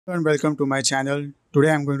Hello and welcome to my channel. Today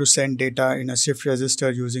I'm going to send data in a shift register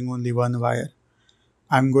using only one wire.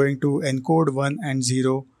 I'm going to encode 1 and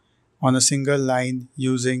 0 on a single line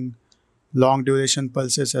using long duration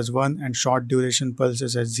pulses as 1 and short duration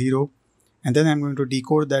pulses as 0, and then I'm going to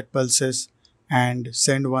decode that pulses and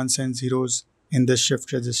send ones and zeros in this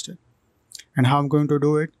shift register. And how I'm going to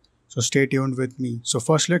do it? So stay tuned with me. So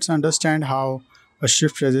first let's understand how a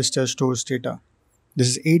shift register stores data.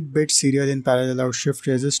 This is 8-bit serial in parallel out shift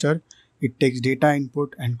register. It takes data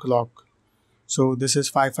input and clock. So this is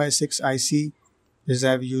 556 IC. This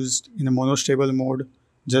I've used in a monostable mode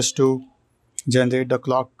just to generate the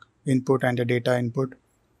clock input and the data input.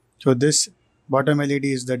 So this bottom LED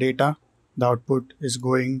is the data. The output is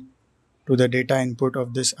going to the data input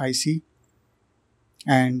of this IC,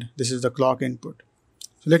 and this is the clock input.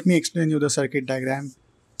 So let me explain you the circuit diagram.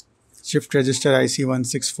 Shift register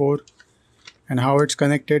IC164 and how it's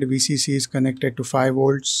connected. VCC is connected to 5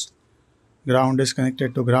 volts. Ground is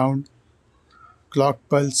connected to ground. Clock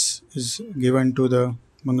pulse is given to the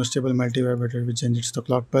Monostable Multivibrator which generates the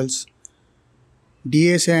clock pulse.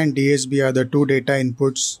 DSA and DSB are the two data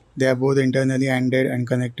inputs. They are both internally ANDed and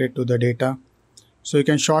connected to the data. So you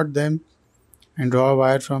can short them and draw a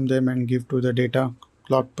wire from them and give to the data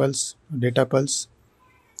clock pulse, data pulse.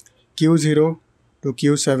 Q0 to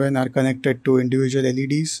Q7 are connected to individual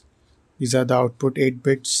LEDs. These are the output 8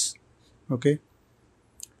 bits. Okay.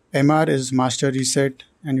 MR is master reset,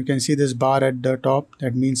 and you can see this bar at the top.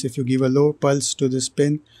 That means if you give a low pulse to this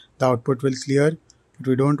pin, the output will clear. But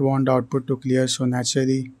we don't want the output to clear, so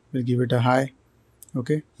naturally we'll give it a high.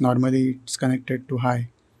 Okay. Normally it's connected to high.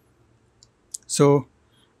 So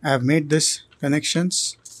I have made this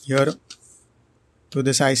connections here to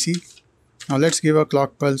this IC. Now let's give a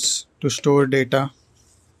clock pulse to store data.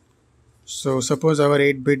 So suppose our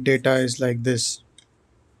 8-bit data is like this: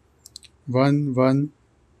 1 1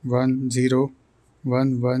 1 0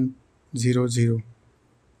 1 1 0 0.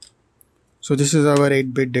 So this is our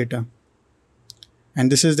 8-bit data, and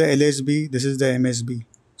this is the LSB, this is the MSB.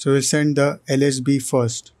 So we'll send the LSB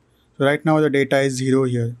first. So right now the data is 0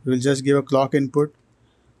 here. We'll just give a clock input.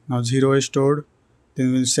 Now 0 is stored.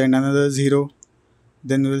 Then we'll send another 0.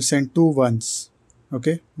 Then we'll send two ones.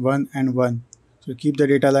 Okay, 1 and 1. So keep the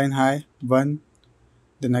data line high. 1,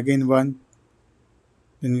 then again 1.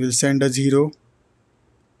 Then we'll send a 0.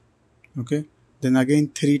 Okay, then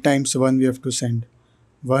again 3 times 1 we have to send.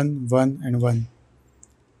 1, 1 and 1.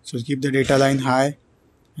 So keep the data line high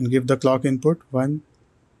and give the clock input 1,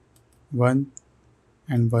 1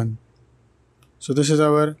 and 1. So this is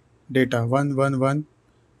our data 1, 1, 1,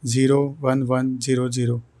 0, 1, 1, 0,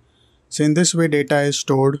 0. So in this way data is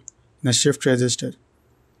stored in a shift register.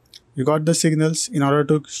 You got the signals. In order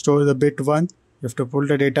to store the bit 1, you have to pull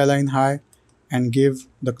the data line high and give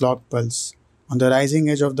the clock pulse. On the rising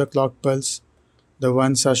edge of the clock pulse, the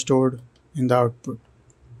ones are stored in the output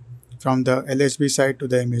from the LSB side to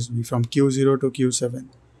the MSB, from Q0 to Q7.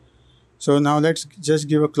 So now let's just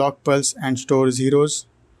give a clock pulse and store zeros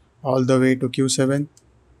all the way to Q7.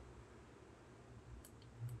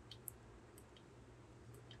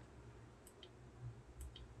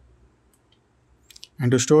 And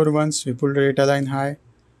to store ones, we pull the data line high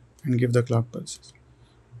and give the clock pulses.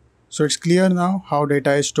 So it's clear now how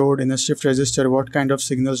data is stored in a shift register. What kind of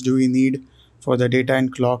signals do we need for the data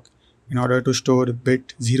and clock in order to store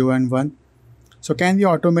bit 0 and 1. So can we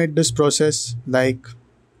automate this process? Like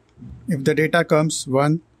if the data comes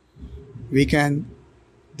 1,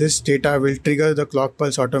 this data will trigger the clock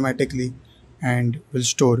pulse automatically and will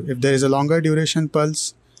store. If there is a longer duration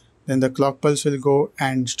pulse, then the clock pulse will go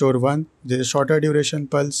and store 1. If there is a shorter duration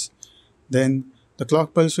pulse, then the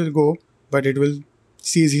clock pulse will go, but it will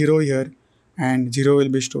see 0 here and 0 will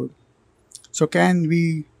be stored. So can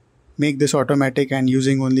we make this automatic, and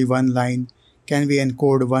using only one line, can we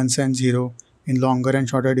encode 1s and 0 in longer and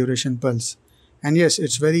shorter duration pulse? And yes,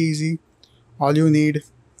 it's very easy. All you need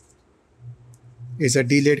is a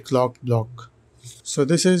delayed clock block. So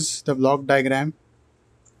this is the block diagram.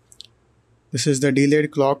 This is the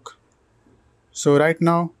delayed clock. So right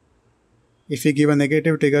now, if we give a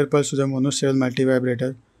negative trigger pulse to the monostable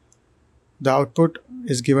multivibrator, the output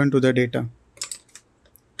is given to the data.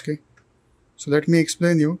 Okay. So let me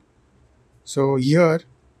explain you. So here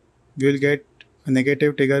we will get a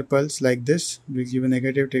negative trigger pulse like this. We give a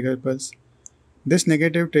negative trigger pulse. This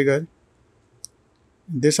negative trigger,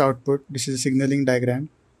 this output, this is a signaling diagram,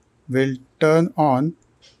 will turn on.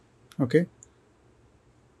 Okay.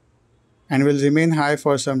 And will remain high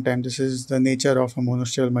for some time. This is the nature of a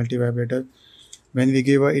monostable multivibrator. When we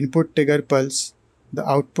give an input trigger pulse, the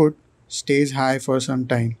output stays high for some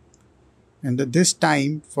time. And this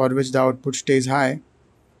time for which the output stays high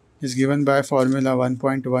is given by formula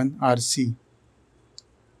 1.1 RC.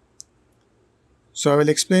 So I will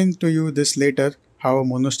explain to you this later, how a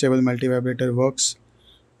monostable multivibrator works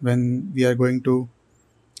when we are going to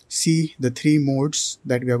see the three modes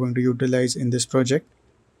that we are going to utilize in this project.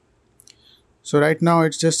 So right now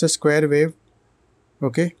it's just a square wave,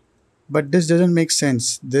 okay, but this doesn't make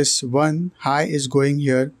sense. This 1 high is going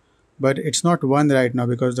here, but it's not 1 right now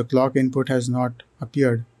because the clock input has not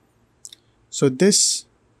appeared. So this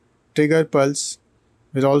trigger pulse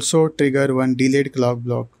will also trigger one delayed clock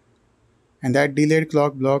block, and that delayed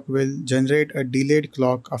clock block will generate a delayed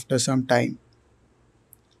clock after some time.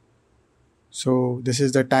 So this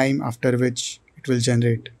is the time after which it will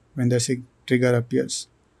generate when the trigger appears.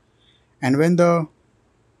 And when the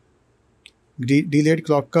delayed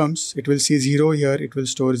clock comes, it will see 0 here, it will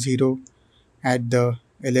store 0 at the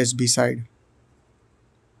LSB side.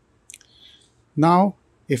 Now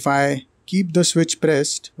if I keep the switch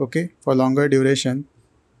pressed, okay, for longer duration,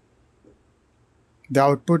 the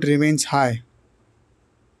output remains high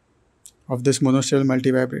of this monostable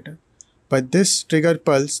multivibrator. But this trigger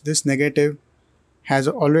pulse, this negative, has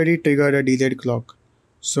already triggered a delayed clock.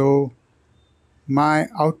 So my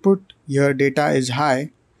output here data is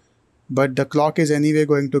high, but the clock is anyway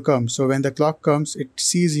going to come. So when the clock comes, it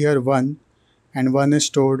sees here 1, and 1 is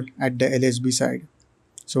stored at the LSB side.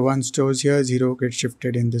 So 1 stores here, 0 gets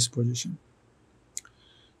shifted in this position.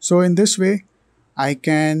 So in this way, I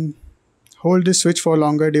can hold this switch for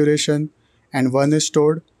longer duration and 1 is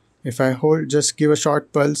stored. If I just give a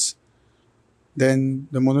short pulse, then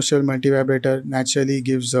the monostable multivibrator naturally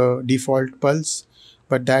gives a default pulse,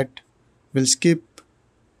 but that will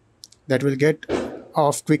get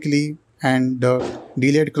off quickly, and the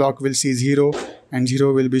delayed clock will see 0, and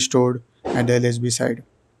 0 will be stored at the LSB side.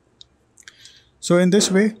 So in this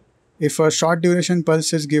way, if a short duration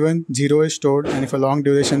pulse is given, 0 is stored, and if a long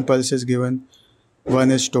duration pulse is given, 1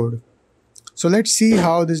 is stored. So let's see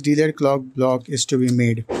how this delayed clock block is to be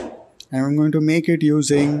made. And I'm going to make it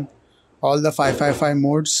using all the 555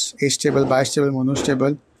 modes: astable, bistable,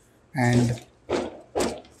 monostable, and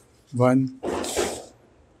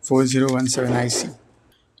 14017 IC.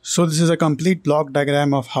 So this is a complete block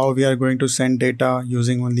diagram of how we are going to send data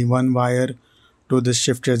using only one wire to this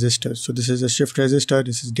shift resistor. So this is a shift resistor,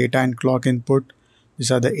 this is data and clock input,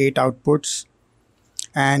 these are the 8 outputs,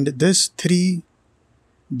 and this 3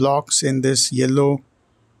 blocks in this yellow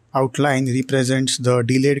outline represents the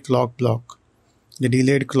delayed clock block. The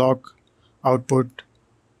delayed clock output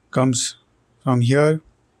comes from here,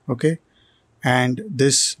 okay, and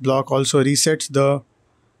this block also resets the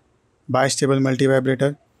bistable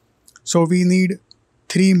multivibrator. So we need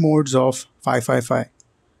 3 modes of 555.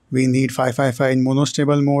 We need 555 in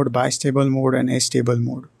monostable mode, bistable mode, and astable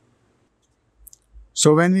mode.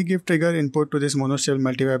 So when we give trigger input to this monostable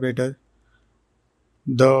multivibrator,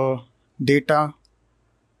 the data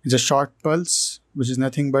is a short pulse, which is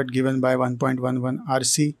nothing but given by 1.11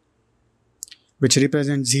 RC, which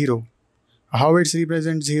represents 0. How it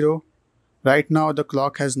represents 0? Right now the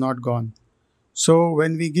clock has not gone. So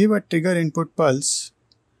when we give a trigger input pulse,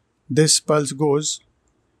 this pulse goes,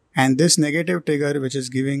 and this negative trigger which is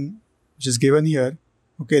given here,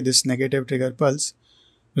 okay, this negative trigger pulse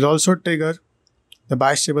will also trigger the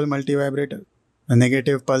bistable multivibrator. The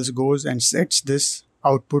negative pulse goes and sets this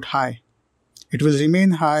output high. It will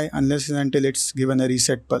remain high unless and until it's given a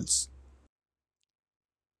reset pulse.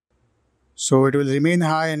 So it will remain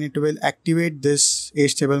high and it will activate this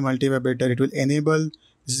astable multivibrator. It will enable,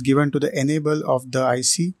 this is given to the enable of the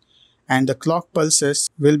IC, and the clock pulses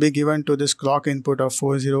will be given to this clock input of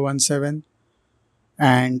 4017,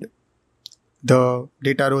 and the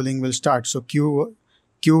data rolling will start. So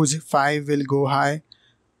Q5 will go high,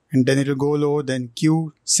 and then it will go low, then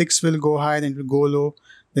Q6 will go high, then it will go low,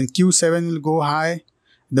 then Q7 will go high.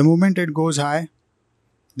 The moment it goes high,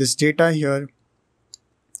 this data here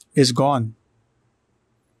is gone.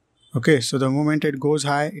 Okay, so the moment it goes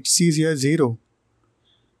high, it sees here 0,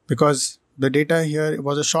 because the data here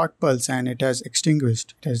was a short pulse and it has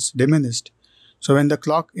extinguished, it has diminished. So when the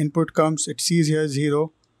clock input comes, it sees here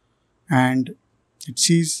 0, and it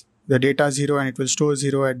sees the data 0, and it will store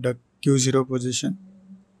 0 at the Q0 position.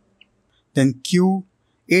 Then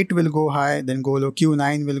Q8 will go high, then go low.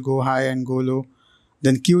 Q9 will go high and go low.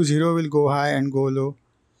 Then Q0 will go high and go low.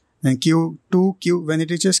 Then Q2, when it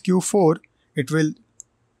reaches Q4, it will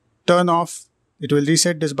turn off. It will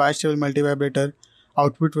reset this bistable multivibrator.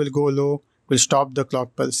 Output will go low, will stop the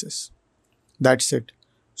clock pulses. That's it.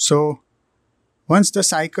 So once the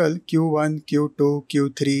cycle Q1, Q2,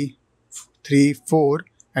 Q3, 3, 4,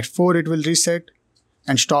 at 4 it will reset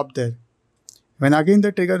and stop there. When again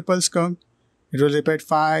the trigger pulse comes, It will repeat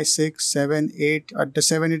 5, 6, 7, 8. At the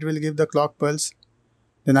 7 it will give the clock pulse.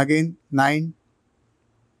 Then again 9.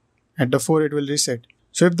 At the 4 it will reset.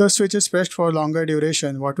 So if the switch is pressed for longer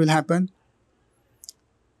duration, what will happen?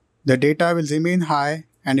 The data will remain high,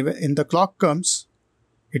 and when the clock comes,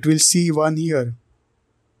 it will see 1 here,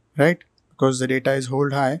 right? Because the data is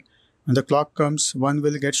hold high. When the clock comes, 1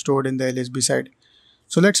 will get stored in the LSB side.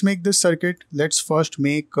 So let's make this circuit. Let's first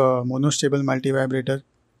make a monostable multivibrator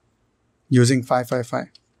using 555.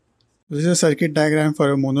 This is a circuit diagram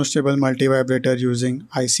for a monostable multivibrator using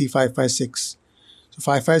IC556. So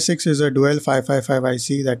 556 is a dual 555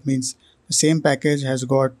 IC. That means the same package has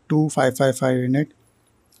got two 555 in it.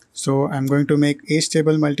 So I'm going to make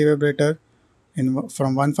Astable multivibrator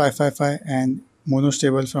from one 555 and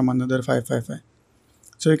monostable from another 555.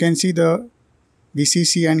 So you can see the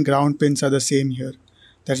VCC and ground pins are the same here.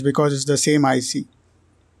 That's because it's the same IC.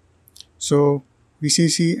 So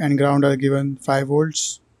VCC and ground are given 5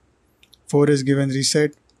 volts. 4 is given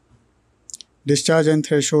reset. Discharge and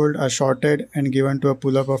threshold are shorted and given to a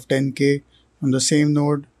pull-up of 10K. On the same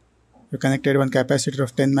node, you connected one capacitor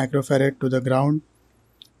of 10 microfarad to the ground.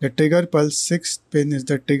 The trigger pulse 6th pin is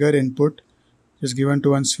the trigger input, is given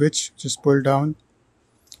to one switch, which is pulled down.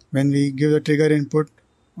 When we give the trigger input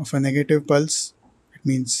of a negative pulse, it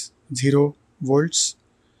means 0 volts.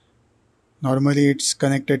 Normally it's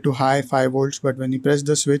connected to high 5 volts, but when you press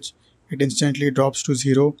the switch, it instantly drops to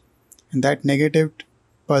 0, and that negative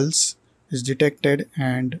pulse is detected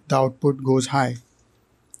and the output goes high.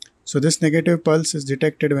 So this negative pulse is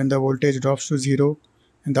detected when the voltage drops to 0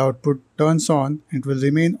 and the output turns on. It will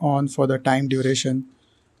remain on for the time duration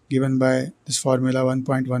given by this formula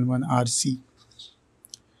 1.11 RC.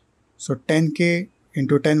 So 10K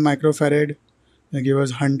into 10 microfarad will give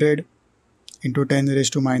us 100 into 10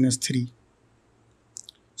 raised to minus 3.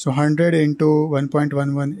 So 100 into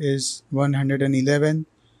 1.11 is 111.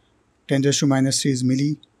 10 raised to minus 3 is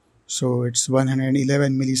milli. So it's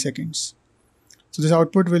 111 milliseconds. So this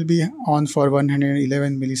output will be on for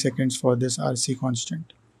 111 milliseconds for this RC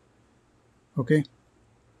constant. Okay.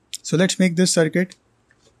 So let's make this circuit.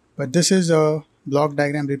 But this is a block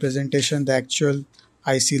diagram representation. The actual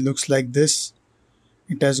IC looks like this.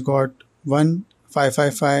 It has got one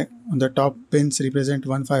 555 on the top pins represent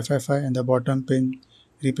one 555 and the bottom pin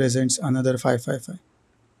represents another 555.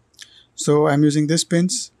 So I'm using these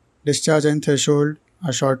pins. Discharge and threshold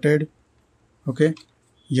are shorted. Okay.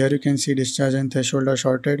 Here you can see discharge and threshold are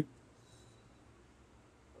shorted.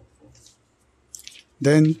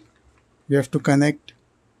 Then we have to connect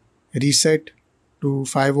reset to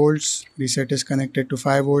 5 volts. Reset is connected to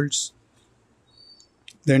 5 volts.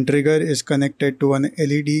 Then trigger is connected to an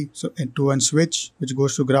LED, so to one switch which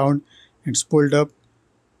goes to ground. It's pulled up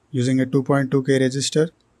using a 2.2K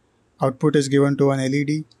resistor. Output is given to an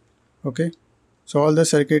LED. Okay. So all the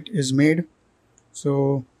circuit is made.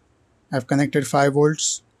 So I've connected 5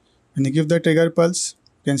 volts. When you give the trigger pulse,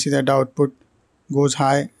 you can see that the output goes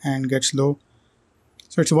high and gets low.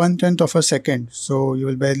 So it's 1/10 of a second. So you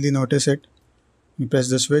will barely notice it. You press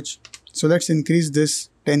the switch. So let's increase this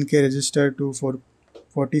 10K resistor to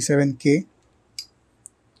 47K.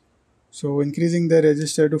 So increasing the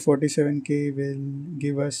resistor to 47K will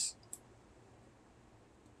give us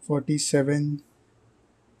 47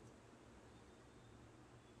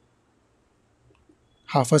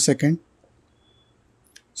 half a second.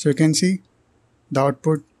 So you can see the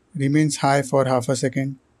output remains high for half a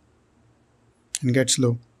second and gets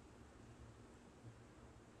low.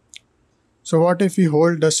 So what if we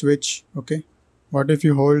hold the switch? Okay. What if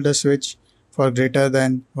you hold the switch for greater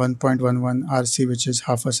than 1.11 RC, which is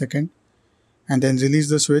half a second, and then release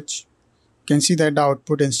the switch? You can see that the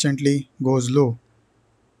output instantly goes low.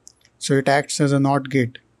 So it acts as a NOT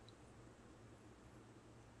gate.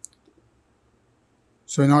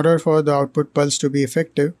 So in order for the output pulse to be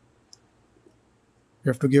effective, you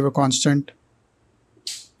have to give a constant,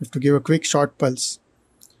 you have to give a quick short pulse.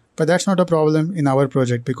 But that's not a problem in our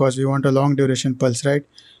project because we want a long duration pulse, right?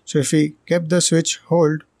 So if we kept the switch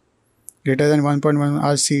hold greater than 1.1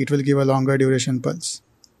 RC, it will give a longer duration pulse.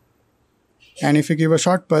 And if you give a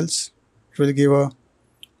short pulse, it will give a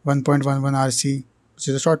 1.11 RC, which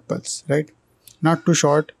is a short pulse, right? Not too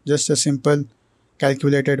short, just a simple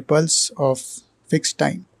calculated pulse of fixed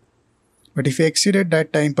time. But if you exceeded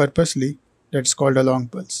that time purposely, that's called a long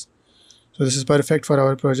pulse. So this is perfect for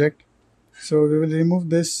our project. So we will remove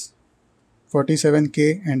this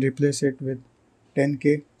 47K and replace it with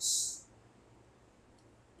 10K.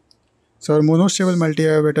 So our monostable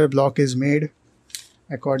multivibrator block is made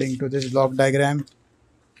according to this block diagram.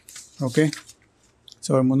 Okay.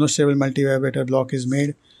 So our monostable multivibrator block is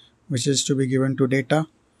made, which is to be given to data.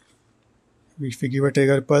 If we give a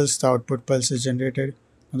trigger pulse, the output pulse is generated.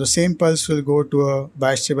 Now the same pulse will go to a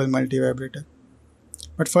bistable multivibrator.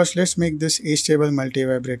 But first let's make this astable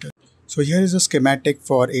multivibrator. So here is a schematic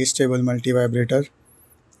for astable multivibrator.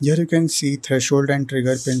 Here you can see threshold and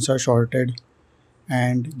trigger pins are shorted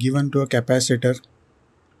and given to a capacitor.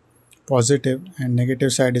 Positive and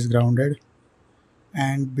negative side is grounded.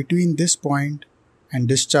 And between this point and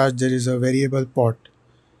discharge there is a variable pot.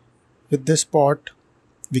 With this pot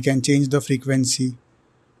we can change the frequency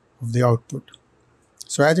of the output.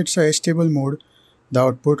 So as it's a astable mode, the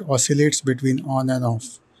output oscillates between on and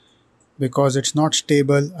off because it's not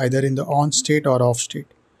stable either in the on state or off state.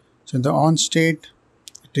 So in the on state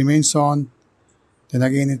it remains on, then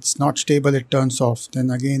again it's not stable, it turns off, then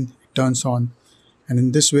again it turns on, and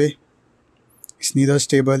in this way it's neither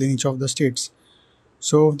stable in each of the states.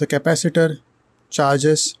 So the capacitor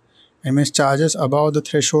charges, and when it charges above the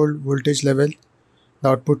threshold voltage level, the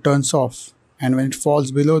output turns off, and when it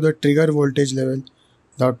falls below the trigger voltage level,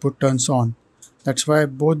 the output turns on. That's why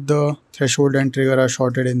both the threshold and trigger are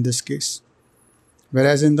shorted in this case.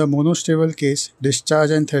 Whereas in the monostable case, discharge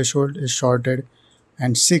and threshold is shorted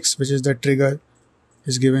and 6, which is the trigger,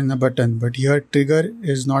 is given a button. But here trigger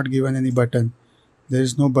is not given any button. There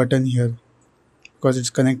is no button here because it's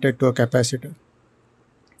connected to a capacitor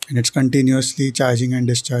and it's continuously charging and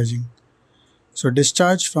discharging. So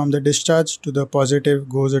discharge, from the discharge to the positive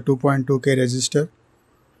goes a 2.2K resistor.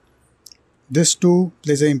 This too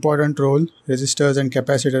plays an important role. Resistors and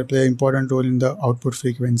capacitor play an important role in the output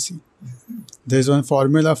frequency. There is one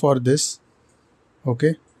formula for this.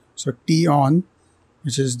 Okay, so T on,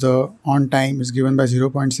 which is the on time, is given by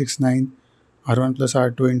 0.69 R1 plus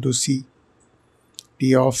R2 into C.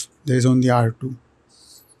 T off, there is only R2,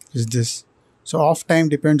 is this. So off time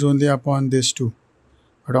depends only upon this two,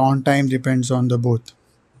 but on time depends on the both.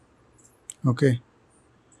 Okay,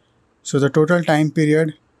 so the total time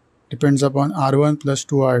period depends upon R1 plus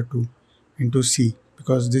 2R2 into C,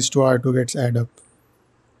 because this 2R2 gets added up.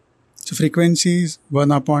 So frequency is 1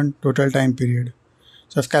 upon total time period.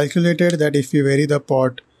 So I've calculated that if we vary the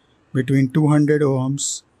pot between 200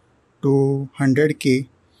 ohms to 100K,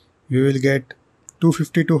 we will get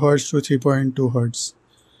 252 Hz to 3.2 Hz.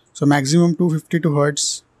 So maximum 252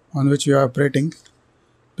 Hz on which we are operating,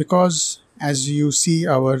 because as you see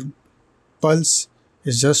our pulse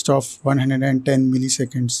is just of 110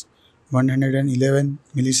 milliseconds, 111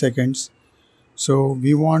 milliseconds. So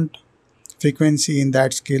we want frequency in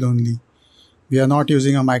that scale only. We are not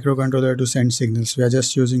using a microcontroller to send signals. We are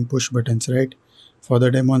just using push buttons, right, for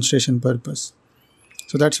the demonstration purpose.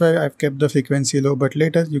 So that's why I've kept the frequency low, but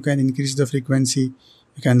later you can increase the frequency.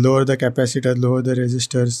 You can lower the capacitor, lower the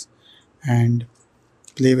resistors, and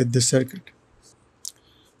play with this circuit.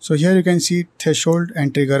 So here you can see threshold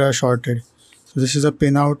and trigger are shorted. So this is a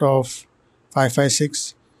pinout of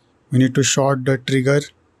 556. We need to short the trigger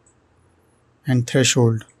and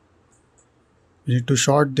threshold. We need to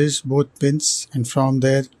short this both pins, and from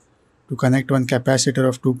there to connect one capacitor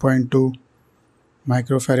of 2.2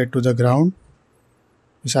 microfarad to the ground.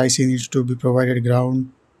 This IC needs to be provided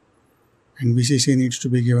ground and VCC needs to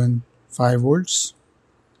be given 5 volts.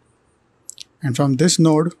 And from this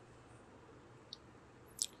node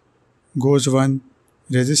goes one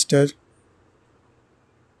resistor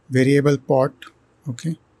variable pot.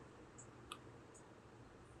 Okay,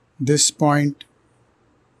 this point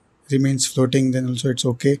remains floating, then also it's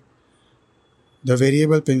okay. The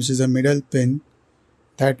variable pin, which is the middle pin,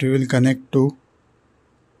 that we will connect to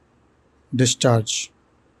discharge.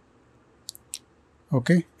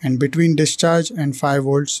 Okay, and between discharge and 5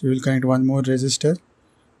 volts we will connect one more resistor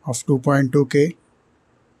of 2.2K.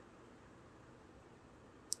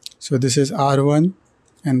 So this is R1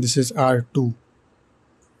 and this is R2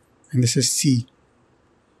 and this is C.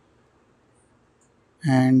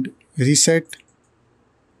 And reset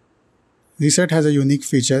has a unique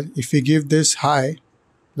feature. If we give this high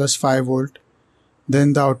plus 5 volt,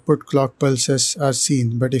 then the output clock pulses are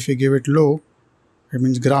seen, but if we give it low, it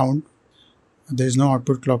means ground, there is no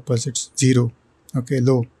output clock pulse, it's 0. Okay,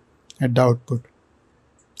 low at the output.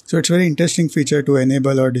 So it's a very interesting feature to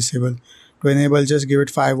enable or disable. To enable, just give it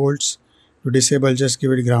 5 volts. To disable, just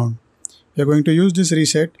give it ground. We are going to use this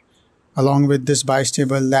reset along with this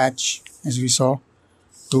bistable latch, as we saw,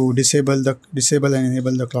 to disable and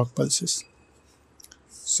enable the clock pulses.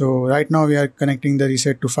 So right now we are connecting the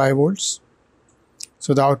reset to 5 volts.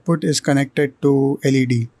 So the output is connected to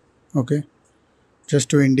LED, okay, just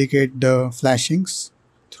to indicate the flashings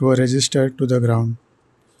through a resistor to the ground.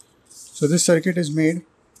 So this circuit is made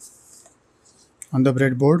on the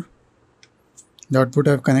breadboard. The output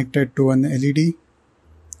I have connected to an LED.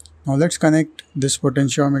 Now let's connect this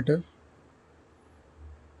potentiometer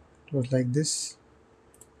Close like this.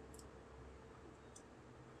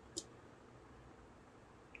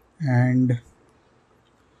 And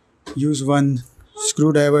use one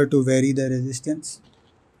screwdriver to vary the resistance.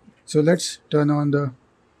 So let's turn on the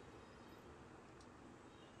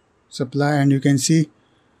supply, and you can see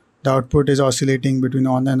the output is oscillating between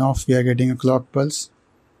on and off. We are getting a clock pulse.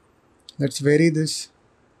 Let's vary this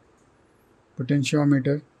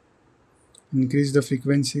potentiometer, increase the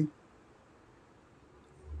frequency.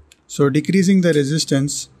 So decreasing the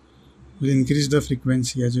resistance will increase the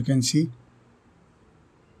frequency. As you can see,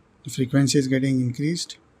 the frequency is getting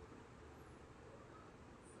increased.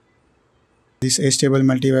 This Astable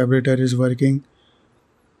multivibrator is working.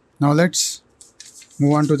 Now let's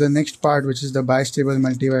move on to the next part, which is the Bistable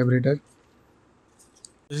multivibrator.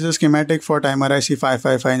 This is a schematic for timer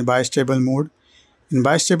IC555 in bistable mode. In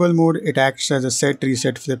bistable mode, it acts as a set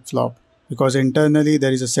reset flip-flop because internally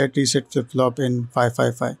there is a set reset flip-flop in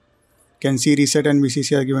 555. You can see reset and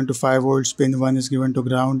VCC are given to 5 volts, pin 1 is given to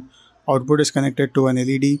ground, output is connected to an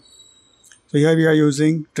LED. So here we are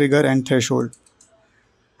using trigger and threshold.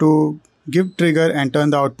 To give trigger and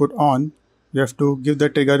turn the output on, you have to give the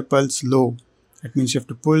trigger pulse low. That means you have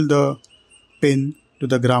to pull the pin to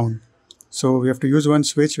the ground. So we have to use one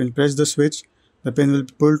switch. When you press the switch, the pin will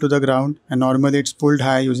pull to the ground, and normally it's pulled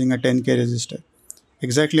high using a 10K resistor.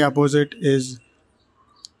 Exactly opposite is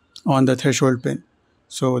on the threshold pin.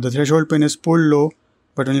 So the threshold pin is pulled low,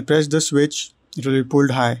 but when you press the switch, it will be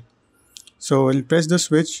pulled high. So when you press the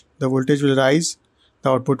switch, the voltage will rise, the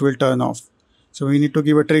output will turn off. So we need to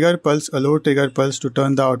give a trigger pulse, a low trigger pulse to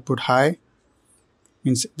turn the output high.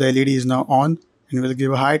 Means the LED is now on, and we'll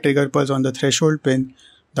give a high trigger pulse on the threshold pin,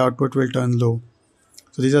 the output will turn low.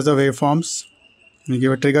 So these are the waveforms. When you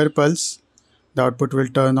give a trigger pulse, the output will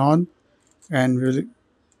turn on, and we'll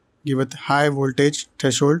give a high voltage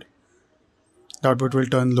threshold, the output will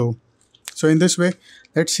turn low. So in this way,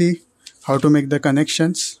 let's see how to make the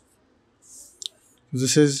connections.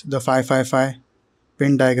 This is the 555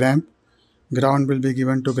 pin diagram. Ground will be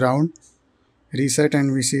given to ground. Reset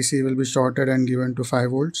and VCC will be shorted and given to 5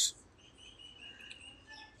 volts.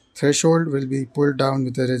 Threshold will be pulled down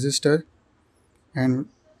with a resistor, and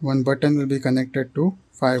one button will be connected to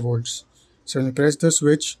 5 volts. So when you press the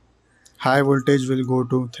switch, high voltage will go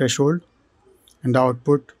to threshold, and the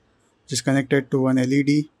output, which is connected to one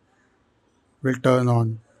LED, will turn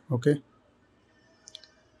on. Okay.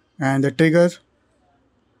 And the trigger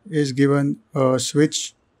is given a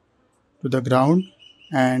switch to the ground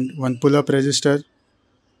and one pull-up resistor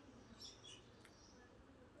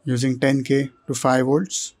using 10K to 5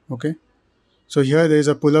 volts. Okay. So here there is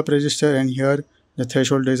a pull-up resistor, and here the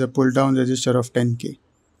threshold there is a pull-down resistor of 10K.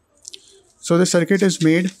 So the circuit is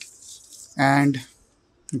made, and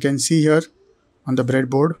you can see here on the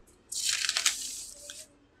breadboard.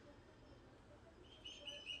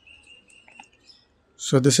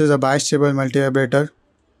 So this is a bistable multivibrator.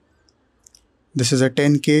 This is a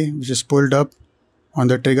 10K which is pulled up on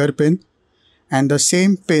the trigger pin, and the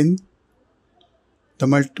same pin, the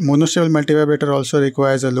monostable multivibrator also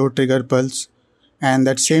requires a low trigger pulse, and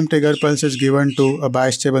that same trigger pulse is given to a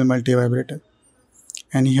bistable multivibrator.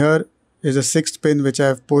 And here is a 6th pin which I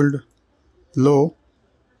have pulled low.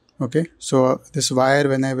 Okay, so this wire,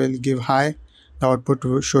 when I will give high, the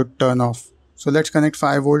output should turn off. So let's connect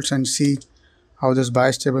 5 volts and see how this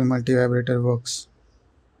bistable multivibrator works.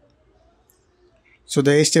 So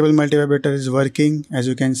the Astable multivibrator is working. As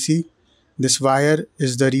you can see, this wire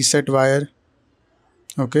is the reset wire.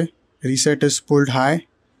 Okay, reset is pulled high,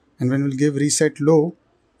 and when we'll give reset low,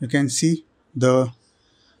 you can see the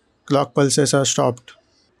clock pulses are stopped.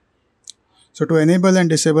 So to enable and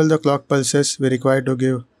disable the clock pulses, we require to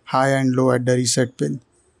give high and low at the reset pin.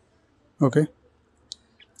 Okay,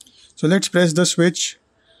 so let's press the switch,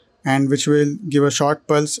 and which will give a short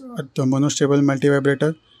pulse at the monostable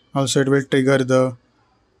multivibrator. Also it will trigger the,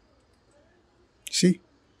 see.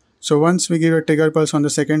 So once we give a trigger pulse on the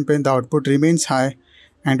 2nd pin, the output remains high,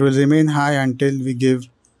 and will remain high until we give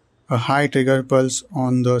a high trigger pulse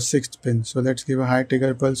on the 6th pin. So let's give a high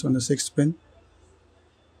trigger pulse on the 6th pin.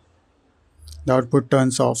 The output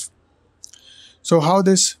turns off. So how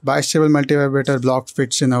this bistable multivibrator block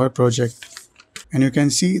fits in our project. And you can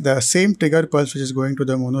see the same trigger pulse which is going to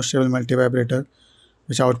the monostable multivibrator,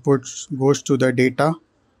 which output goes to the data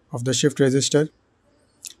of the shift resistor.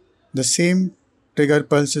 The same trigger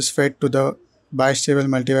pulse is fed to the bistable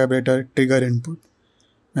multivibrator trigger input.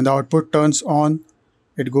 When the output turns on,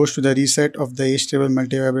 it goes to the reset of the Astable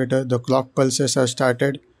multivibrator. The clock pulses are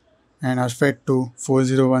started and are fed to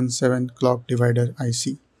 4017 clock divider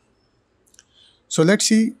IC. So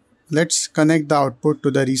let's connect the output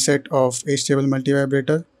to the reset of Astable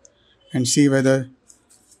multivibrator. and see whether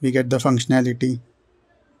we get the functionality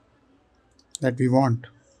that we want.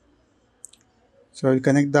 So I'll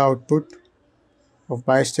connect the output of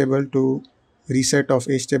bistable to reset of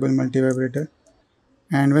Astable Multivibrator,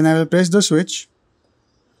 and when I will press the switch,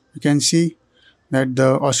 you can see that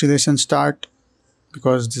the oscillation start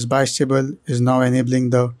because this bistable is now enabling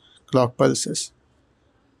the clock pulses.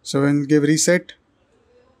 So when we give reset,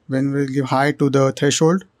 when we give high to the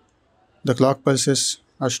threshold, the clock pulses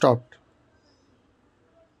are stopped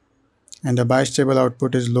and the bistable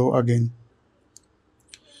output is low again.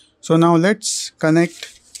 So now let's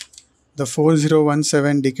connect the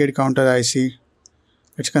 4017 decade counter IC.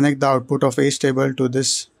 Let's connect the output of Astable to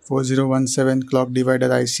this 4017 clock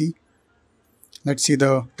divider IC. Let's see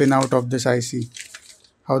the pinout of this IC,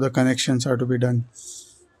 how the connections are to be done.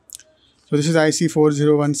 So this is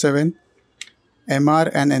IC4017.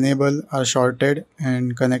 MR and enable are shorted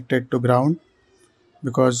and connected to ground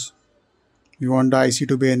because we want the IC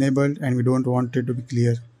to be enabled and we don't want it to be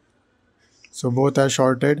clear. So both are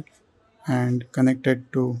shorted and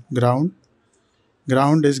connected to ground.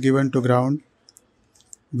 Ground is given to ground.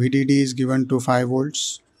 VDD is given to 5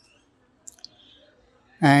 volts.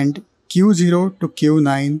 And Q0 to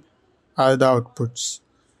Q9 are the outputs.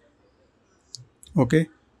 Okay,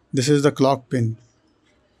 this is the clock pin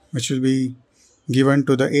which will be given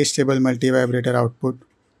to the Astable multivibrator output.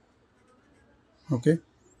 Okay,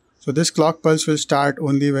 so this clock pulse will start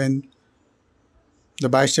only when the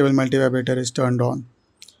bistable multivibrator is turned on.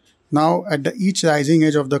 Now at each rising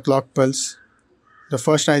edge of the clock pulse, the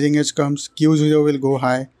first rising edge comes, Q0 will go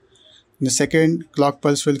high. The second clock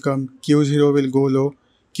pulse will come, Q0 will go low,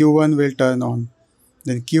 Q1 will turn on.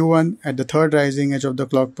 Then Q1 at the third rising edge of the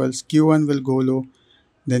clock pulse, Q1 will go low,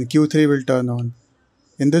 then Q3 will turn on.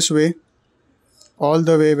 In this way, all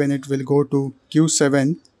the way when it will go to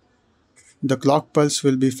Q7, the clock pulse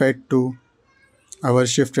will be fed to our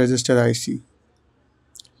shift register IC.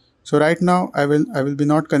 So right now I will be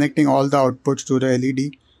not connecting all the outputs to the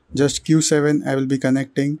LED, just Q7 I will be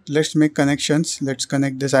connecting. Let's make connections. Let's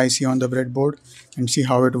connect this IC on the breadboard and see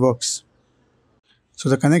how it works. So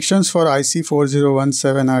the connections for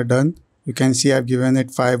IC4017 are done. You can see I've given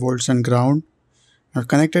it 5 volts and ground. I've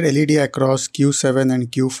connected LED across Q7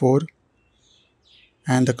 and Q4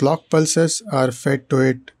 and the clock pulses are fed to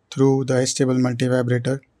it through the Astable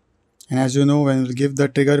multivibrator. And as you know, when we give the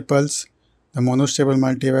trigger pulse, the monostable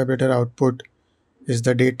multivibrator output is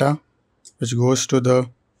the data which goes to the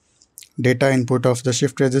data input of the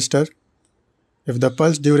shift register. If the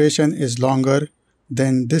pulse duration is longer,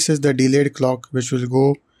 then this is the delayed clock which will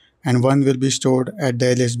go and 1 will be stored at the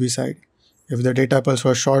LSB side. If the data pulse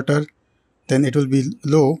was shorter, then it will be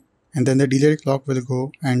low and then the delayed clock will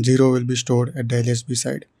go and 0 will be stored at the LSB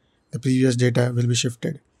side. The previous data will be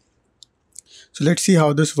shifted. So let's see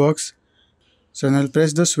how this works. So when I'll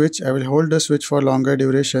press the switch, I will hold the switch for longer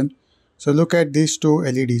duration. So look at these two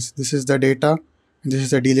LEDs. This is the data and this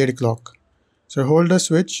is the delayed clock. So hold the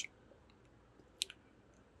switch.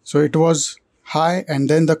 So it was high and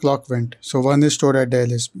then the clock went. So 1 is stored at the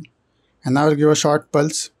LSB. And now I'll give a short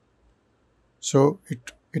pulse. So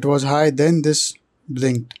it was high, then this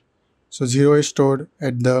blinked. So 0 is stored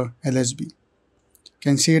at the LSB.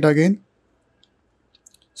 Can see it again.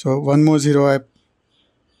 So one more 0 I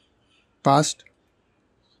passed.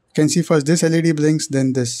 You can see first this LED blinks,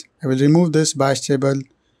 then this. I will remove this bistable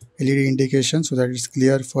LED indication so that it's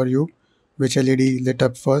clear for you which LED lit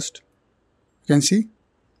up first. You can see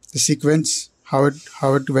the sequence, how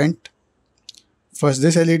it went. First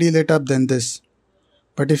this LED lit up, then this.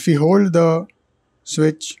 But if we hold the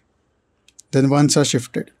switch, then ones are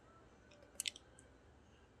shifted.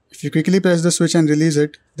 If you quickly press the switch and release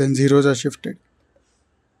it, then zeros are shifted.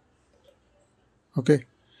 Okay.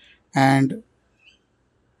 And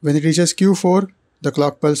when it reaches Q4, the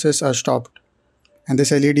clock pulses are stopped. And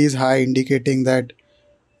this LED is high, indicating that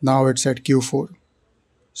now it's at Q4.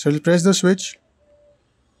 So we'll press the switch.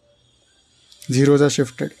 Zeros are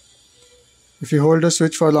shifted. If you hold the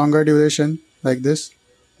switch for longer duration, like this,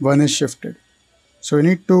 1 is shifted. So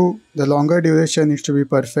the longer duration needs to be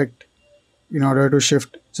perfect in order to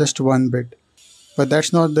shift just 1 bit. But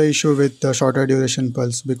that's not the issue with the shorter duration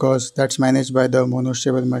pulse because that's managed by the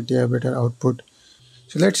monostable multivibrator output.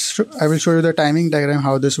 So I will show you the timing diagram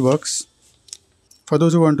how this works for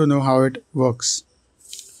those who want to know how it works.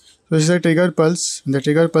 So this is a trigger pulse. When the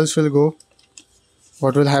trigger pulse will go,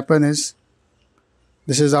 what will happen is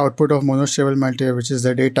this is the output of monostable multivibrator, which is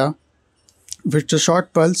the data. With the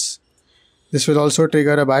short pulse, this will also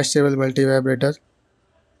trigger a bistable multivibrator.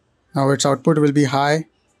 Now its output will be high.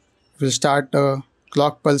 It will start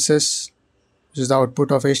clock pulses, which is the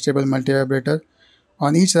output of Astable multivibrator.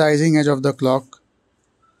 On each rising edge of the clock,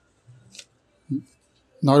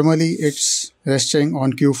 normally it's resting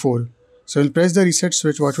on Q4. So we'll press the reset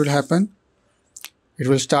switch. What will happen? It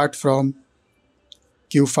will start from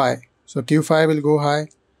Q5. So Q5 will go high,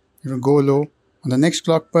 it will go low. On the next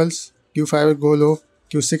clock pulse, Q5 will go low,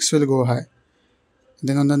 Q6 will go high.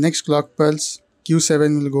 Then on the next clock pulse,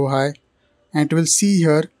 Q7 will go high. And it will see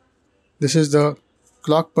here, this is the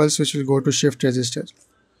clock pulse which will go to shift register.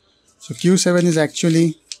 So Q7 is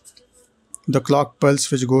actually the clock pulse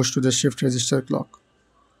which goes to the shift register clock.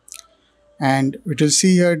 And it will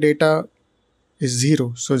see here data is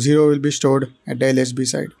 0. So 0 will be stored at the LSB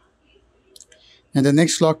side. And the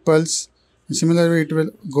next clock pulse, in similar way, it will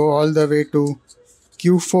go all the way to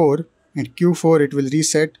Q4. And Q4 it will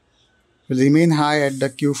reset, will remain high at the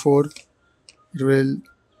Q4. It will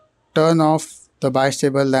turn off the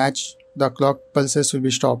bistable latch. The clock pulses will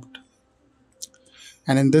be stopped.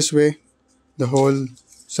 And in this way, the whole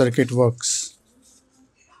circuit works.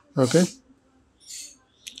 Okay.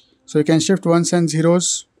 So you can shift ones and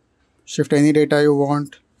zeros, shift any data you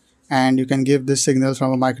want, and you can give this signal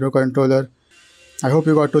from a microcontroller. I hope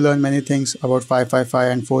you got to learn many things about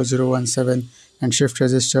 555 and 4017 and shift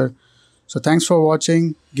register. So thanks for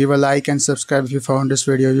watching. Give a like and subscribe if you found this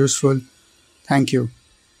video useful. Thank you.